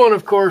this one,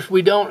 of course,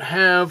 we don't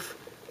have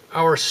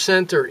our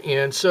center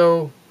in,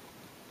 so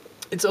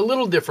it's a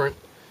little different.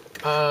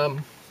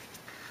 But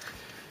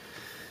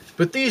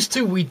these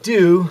two we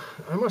do.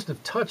 I must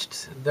have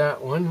touched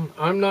that one.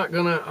 I'm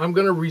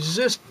gonna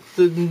resist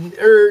the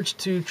urge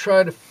to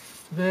try to,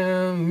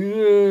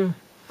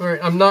 all right,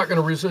 I'm not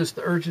gonna resist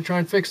the urge to try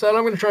and fix that.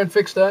 I'm gonna try and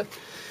fix that.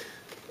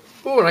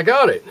 Oh, and I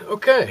got it.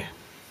 Okay.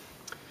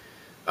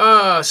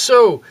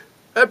 So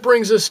that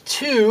brings us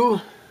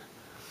to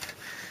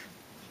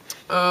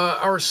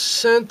our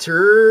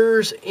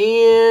centers,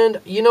 and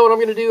you know what I'm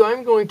going to do?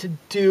 I'm going to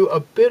do a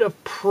bit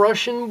of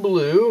Prussian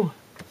blue.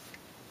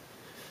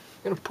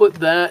 I'm going to put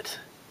that,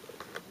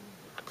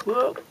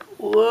 whoop,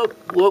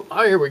 whoop, whoop.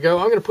 Oh, here we go.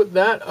 I'm going to put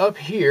that up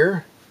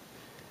here.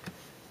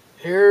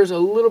 There's a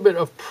little bit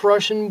of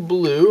Prussian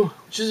blue,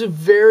 which is a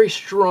very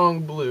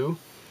strong blue.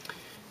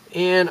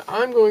 And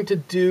I'm going to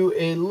do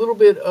a little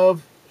bit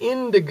of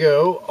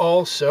indigo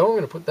also. I'm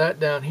going to put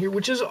that down here,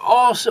 which is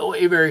also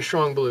a very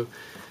strong blue.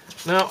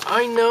 Now,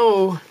 I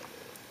know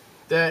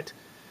that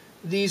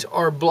these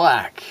are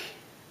black,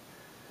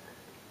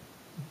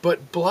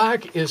 but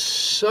black is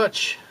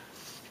such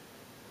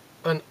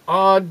an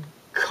odd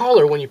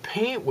color when you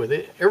paint with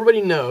it.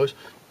 Everybody knows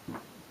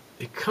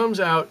it comes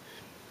out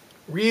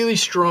really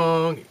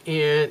strong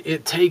and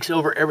it takes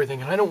over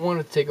everything. And I don't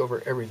want it to take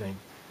over everything.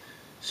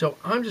 So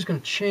I'm just going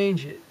to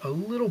change it a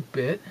little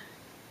bit,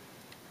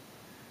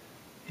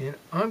 and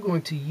I'm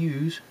going to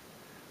use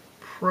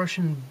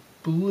Prussian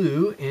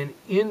blue and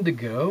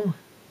indigo,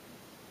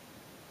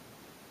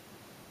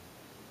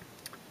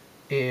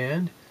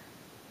 and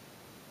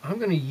I'm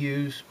going to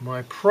use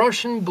my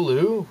Prussian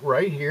blue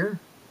right here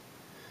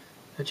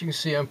that you can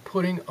see I'm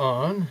putting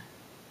on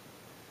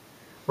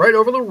right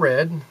over the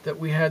red that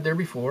we had there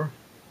before,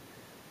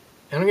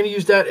 and I'm going to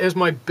use that as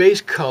my base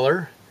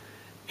color.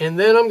 And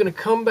then I'm going to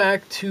come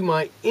back to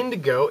my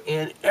indigo,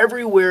 and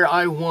everywhere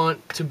I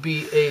want to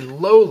be a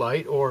low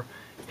light or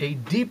a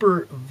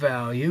deeper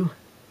value,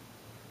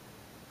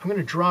 I'm going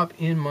to drop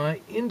in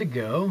my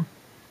indigo.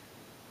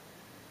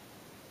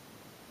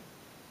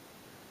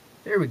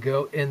 There we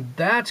go, and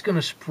that's going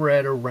to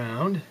spread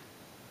around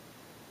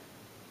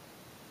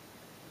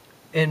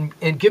and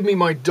give me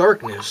my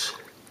darkness.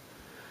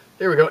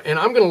 There we go, and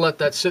I'm going to let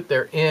that sit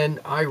there, and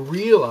I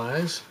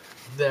realize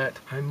that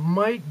I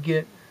might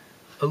get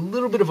a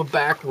little bit of a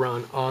back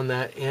run on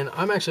that, and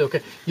I'm actually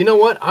okay. You know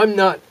what? I'm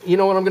not, you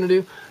know what I'm going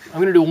to do?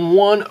 I'm going to do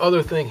one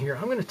other thing here.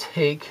 I'm going to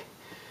take,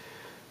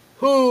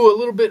 a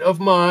little bit of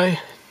my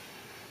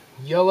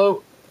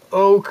yellow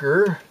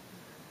ochre.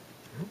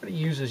 Everybody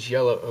uses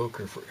yellow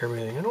ochre for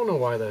everything. I don't know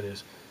why that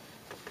is.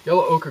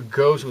 Yellow ochre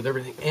goes with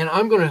everything, and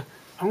I'm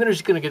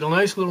just gonna get a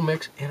nice little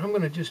mix, and I'm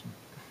going to just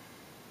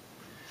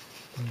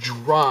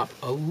drop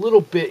a little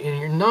bit in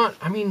here. Not,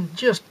 I mean,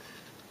 just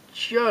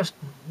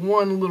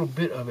one little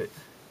bit of it.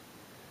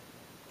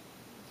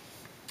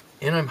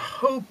 And I'm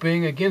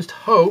hoping against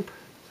hope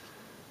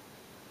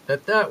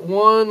that that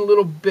one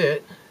little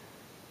bit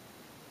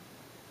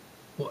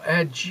will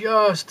add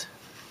just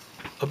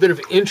a bit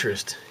of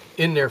interest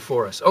in there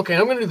for us. Okay,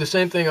 I'm going to do the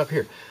same thing up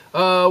here.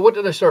 What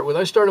did I start with?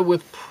 I started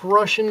with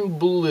Prussian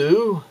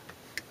blue.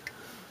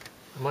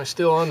 Am I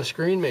still on the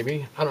screen?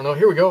 Maybe. I don't know.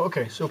 Here we go.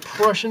 Okay, so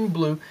Prussian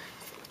blue.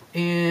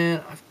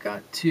 And I've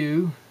got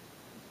to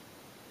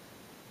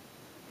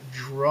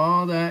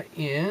draw that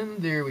in.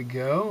 There we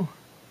go.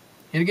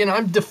 And again,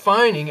 I'm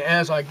defining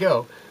as I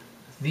go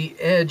the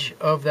edge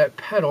of that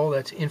petal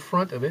that's in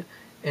front of it.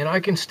 And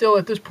I can still,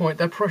 at this point,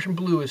 that Prussian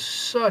blue is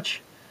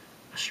such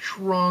a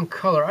strong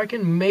color, I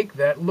can make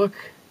that look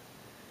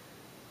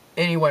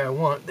any way I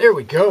want. There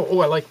we go. Oh,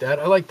 I like that.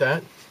 I like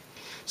that.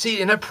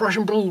 See, and that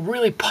Prussian blue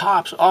really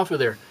pops off of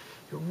there.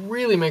 It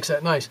really makes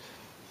that nice.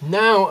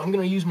 Now I'm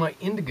going to use my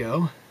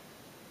indigo. I'm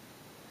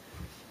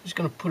just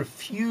going to put a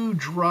few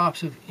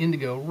drops of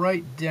indigo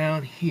right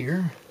down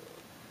here.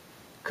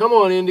 Come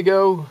on,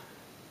 indigo.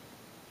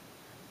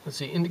 Let's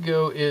see,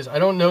 indigo is, I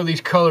don't know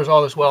these colors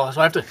all this well,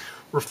 so I have to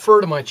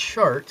refer to my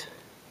chart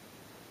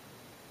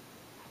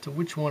to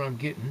which one I'm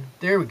getting.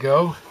 There we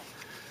go.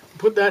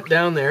 Put that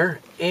down there,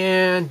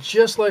 and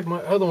just like my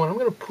other one, I'm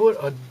going to put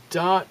a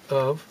dot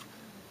of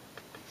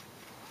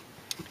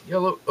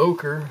yellow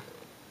ochre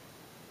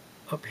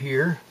up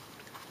here,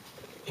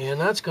 and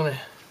that's going to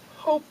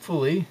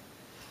hopefully,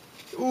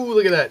 ooh,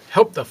 look at that,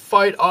 help to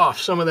fight off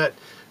some of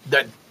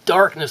that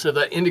darkness of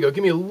that indigo.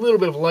 Give me a little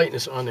bit of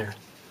lightness on there.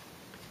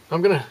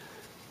 I'm going to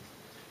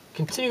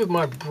continue with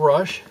my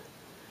brush.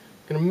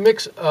 I'm going to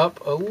mix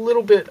up a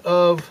little bit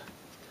of,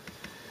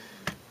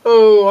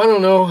 oh, I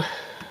don't know,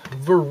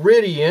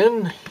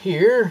 Viridian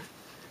here.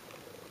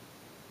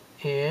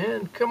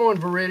 And come on,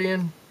 Viridian.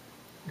 I'm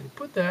going to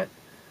put that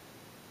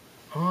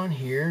on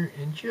here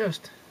and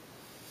just,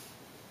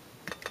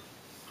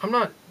 I'm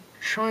not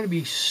trying to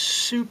be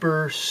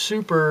super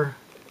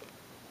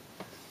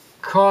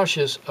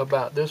cautious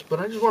about this, but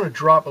I just want to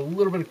drop a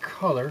little bit of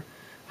color.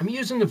 I'm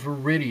using the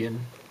Viridian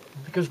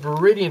because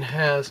Viridian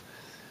has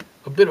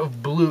a bit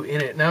of blue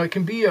in it. Now it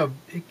can be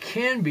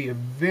a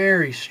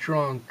very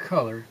strong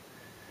color,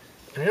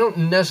 and I don't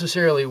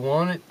necessarily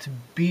want it to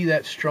be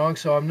that strong,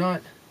 so I'm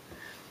not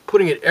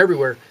putting it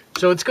everywhere.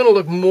 So it's going to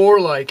look more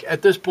like,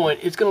 at this point,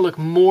 it's going to look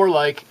more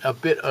like a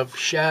bit of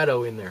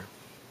shadow in there.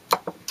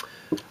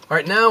 All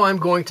right, now I'm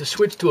going to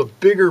switch to a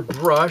bigger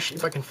brush.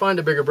 If I can find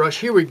a bigger brush,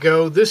 here we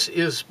go. This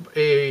is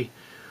a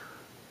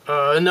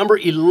number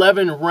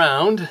 11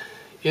 round,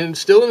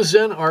 still in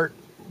Zen Art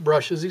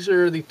brushes. These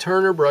are the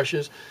Turner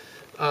brushes,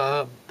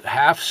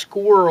 half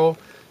squirrel,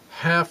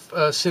 half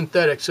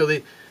synthetic. So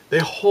they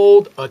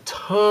hold a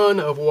ton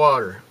of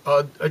water,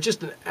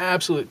 just an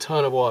absolute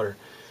ton of water.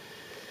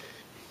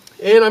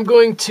 And I'm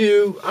going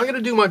to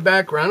do my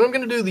background. I'm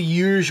going to do the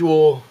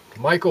usual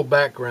Michael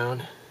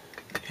background.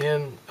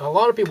 And a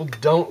lot of people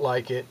don't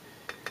like it,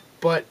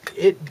 but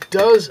it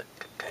does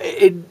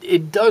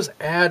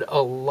add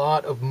a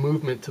lot of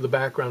movement to the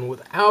background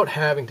without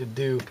having to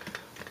do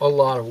a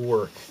lot of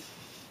work.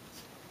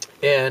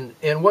 And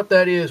what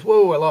that is,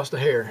 whoa, I lost a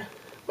hair.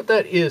 What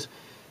that is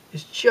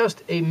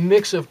just a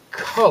mix of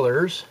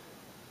colors.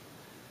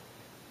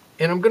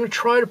 And I'm going to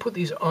try to put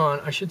these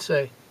on, I should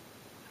say,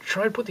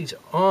 try to put these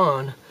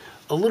on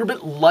a little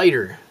bit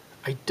lighter.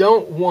 I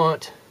don't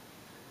want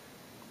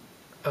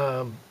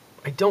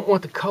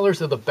the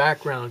colors of the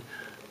background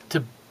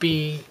to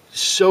be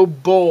so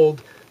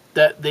bold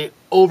that they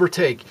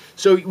overtake.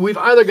 So we've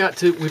either got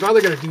to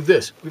do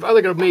this. We've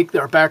either got to make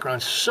our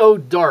background so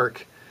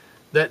dark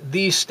that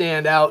these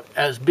stand out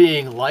as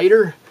being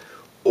lighter,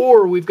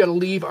 or we've got to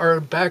leave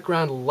our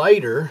background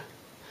lighter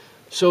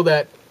so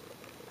that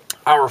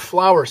our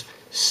flowers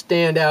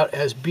stand out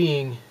as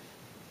being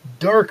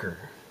darker.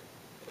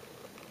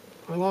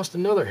 I lost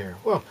another hair.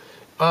 Well,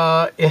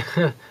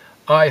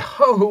 I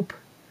hope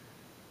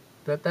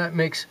that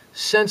makes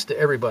sense to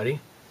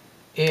everybody.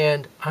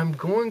 And I'm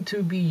going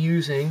to be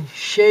using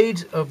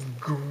shades of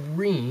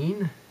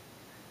green.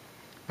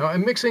 Now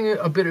I'm mixing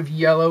a bit of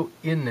yellow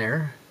in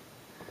there,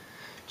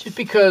 just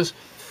because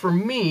for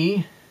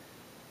me,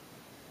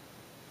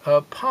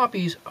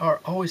 poppies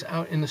are always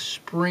out in the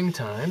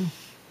springtime.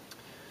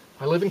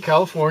 I live in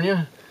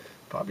California.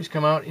 Poppies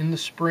come out in the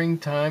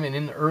springtime and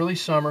in the early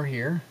summer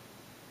here.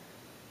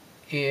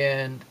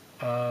 And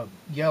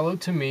yellow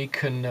to me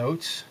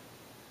connotes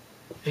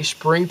a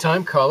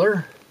springtime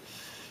color.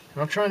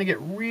 And I'm trying to get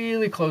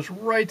really close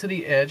right to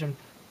the edge. I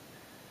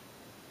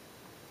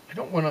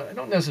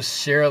don't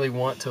necessarily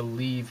want to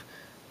leave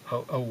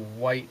a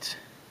white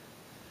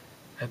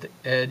at the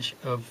edge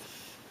of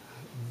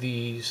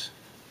these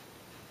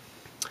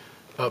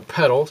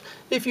petals.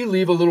 If you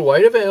leave a little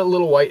white, if a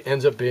little white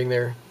ends up being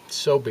there,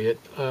 so be it.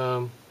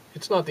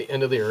 It's not the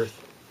end of the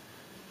earth.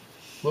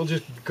 We'll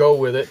just go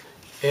with it.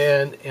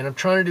 And I'm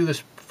trying to do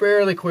this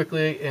fairly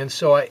quickly, and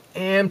so I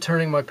am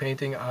turning my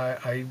painting.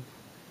 I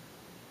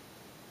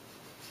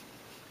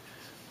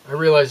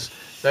realize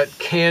that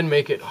can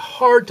make it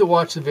hard to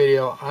watch the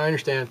video. I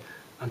understand.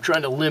 I'm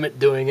trying to limit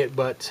doing it,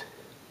 but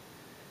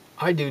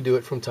I do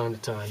it from time to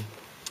time.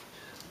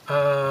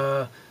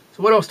 So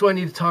what else do I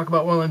need to talk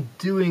about while I'm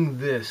doing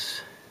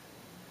this?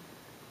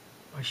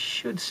 I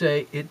should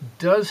say it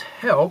does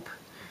help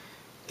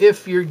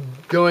if you're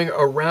going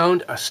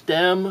around a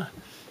stem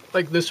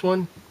like this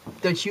one,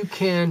 that you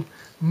can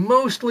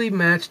mostly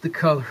match the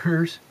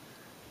colors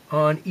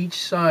on each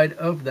side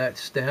of that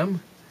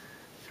stem.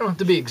 You don't have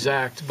to be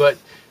exact, but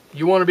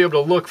you want to be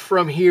able to look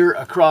from here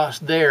across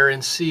there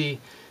and see,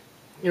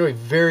 you know, a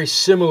very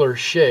similar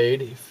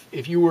shade.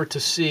 If you were to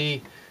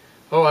see,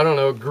 oh, I don't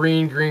know,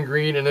 green, green,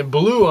 green, and then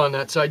blue on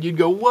that side, you'd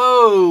go,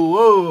 whoa,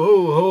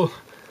 whoa, whoa,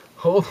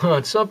 hold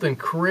on, something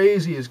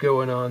crazy is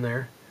going on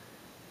there.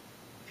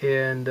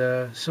 And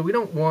so we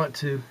don't want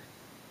to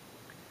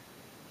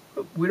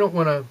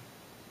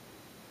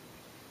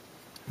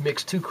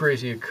mix too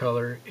crazy a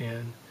color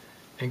and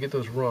get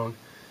those wrong.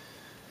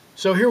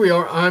 So here we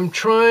are. I'm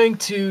trying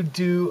to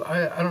do,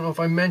 I don't know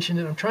if I mentioned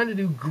it, I'm trying to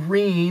do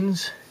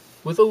greens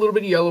with a little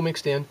bit of yellow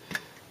mixed in,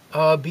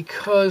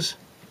 because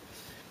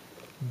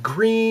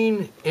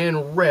green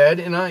and red,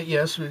 and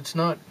yes, it's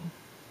not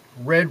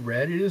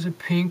red, it is a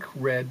pink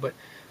red, but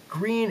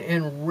green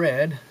and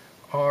red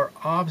are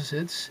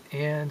opposites,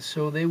 and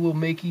so they will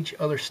make each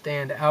other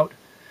stand out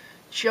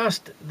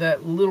just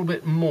that little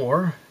bit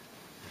more.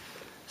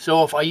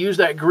 So if I use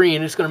that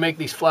green, it's going to make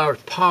these flowers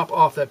pop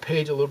off that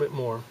page a little bit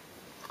more.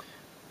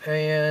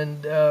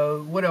 And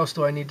what else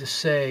do I need to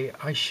say?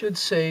 I should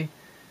say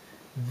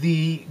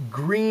the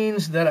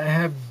greens that I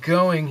have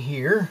going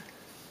here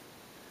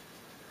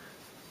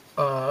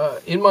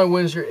in my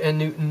Winsor &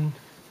 Newton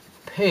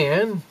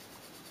pan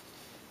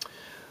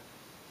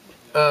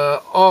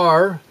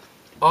are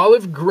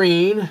olive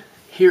green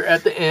here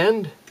at the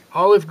end,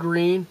 olive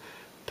green,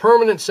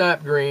 permanent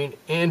sap green,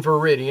 and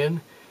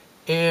viridian.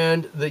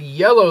 And the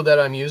yellow that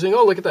I'm using,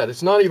 oh look at that,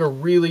 it's not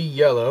even really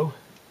yellow.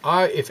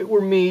 If it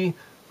were me,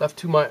 left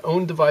to my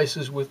own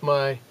devices with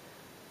my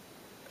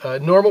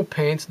normal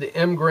paints, the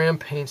M-gram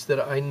paints that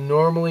I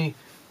normally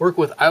work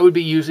with, I would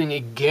be using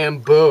a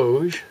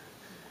gamboge.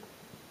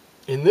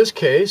 In this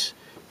case,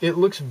 it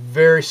looks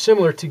very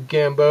similar to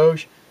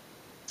gamboge,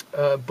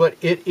 but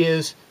it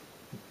is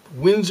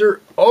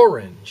Winsor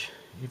orange,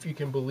 if you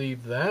can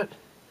believe that.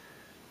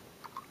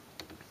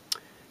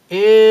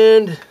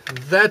 And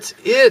that's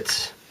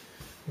it.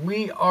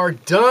 We are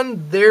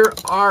done. There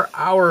are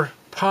our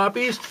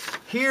poppies.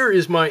 Here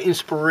is my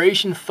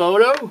inspiration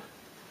photo.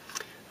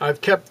 I've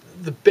kept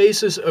the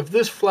basis of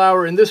this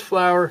flower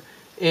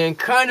and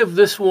kind of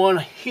this one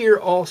here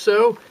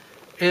also,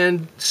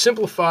 and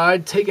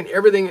simplified, taken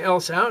everything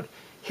else out.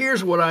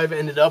 Here's what I've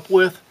ended up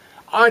with.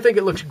 I think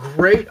it looks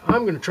great.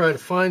 I'm going to try to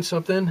find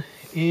something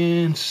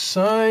and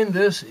sign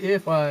this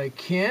if I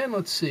can.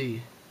 Let's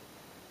see.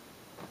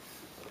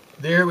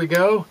 There we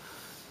go.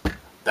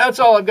 That's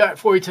all I've got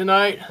for you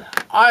tonight.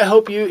 I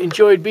hope you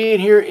enjoyed being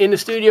here in the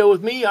studio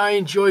with me. I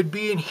enjoyed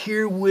being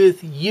here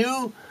with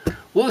you.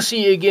 We'll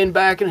see you again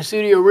back in the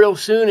studio real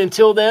soon.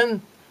 Until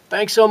then,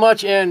 thanks so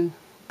much and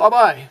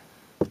bye-bye.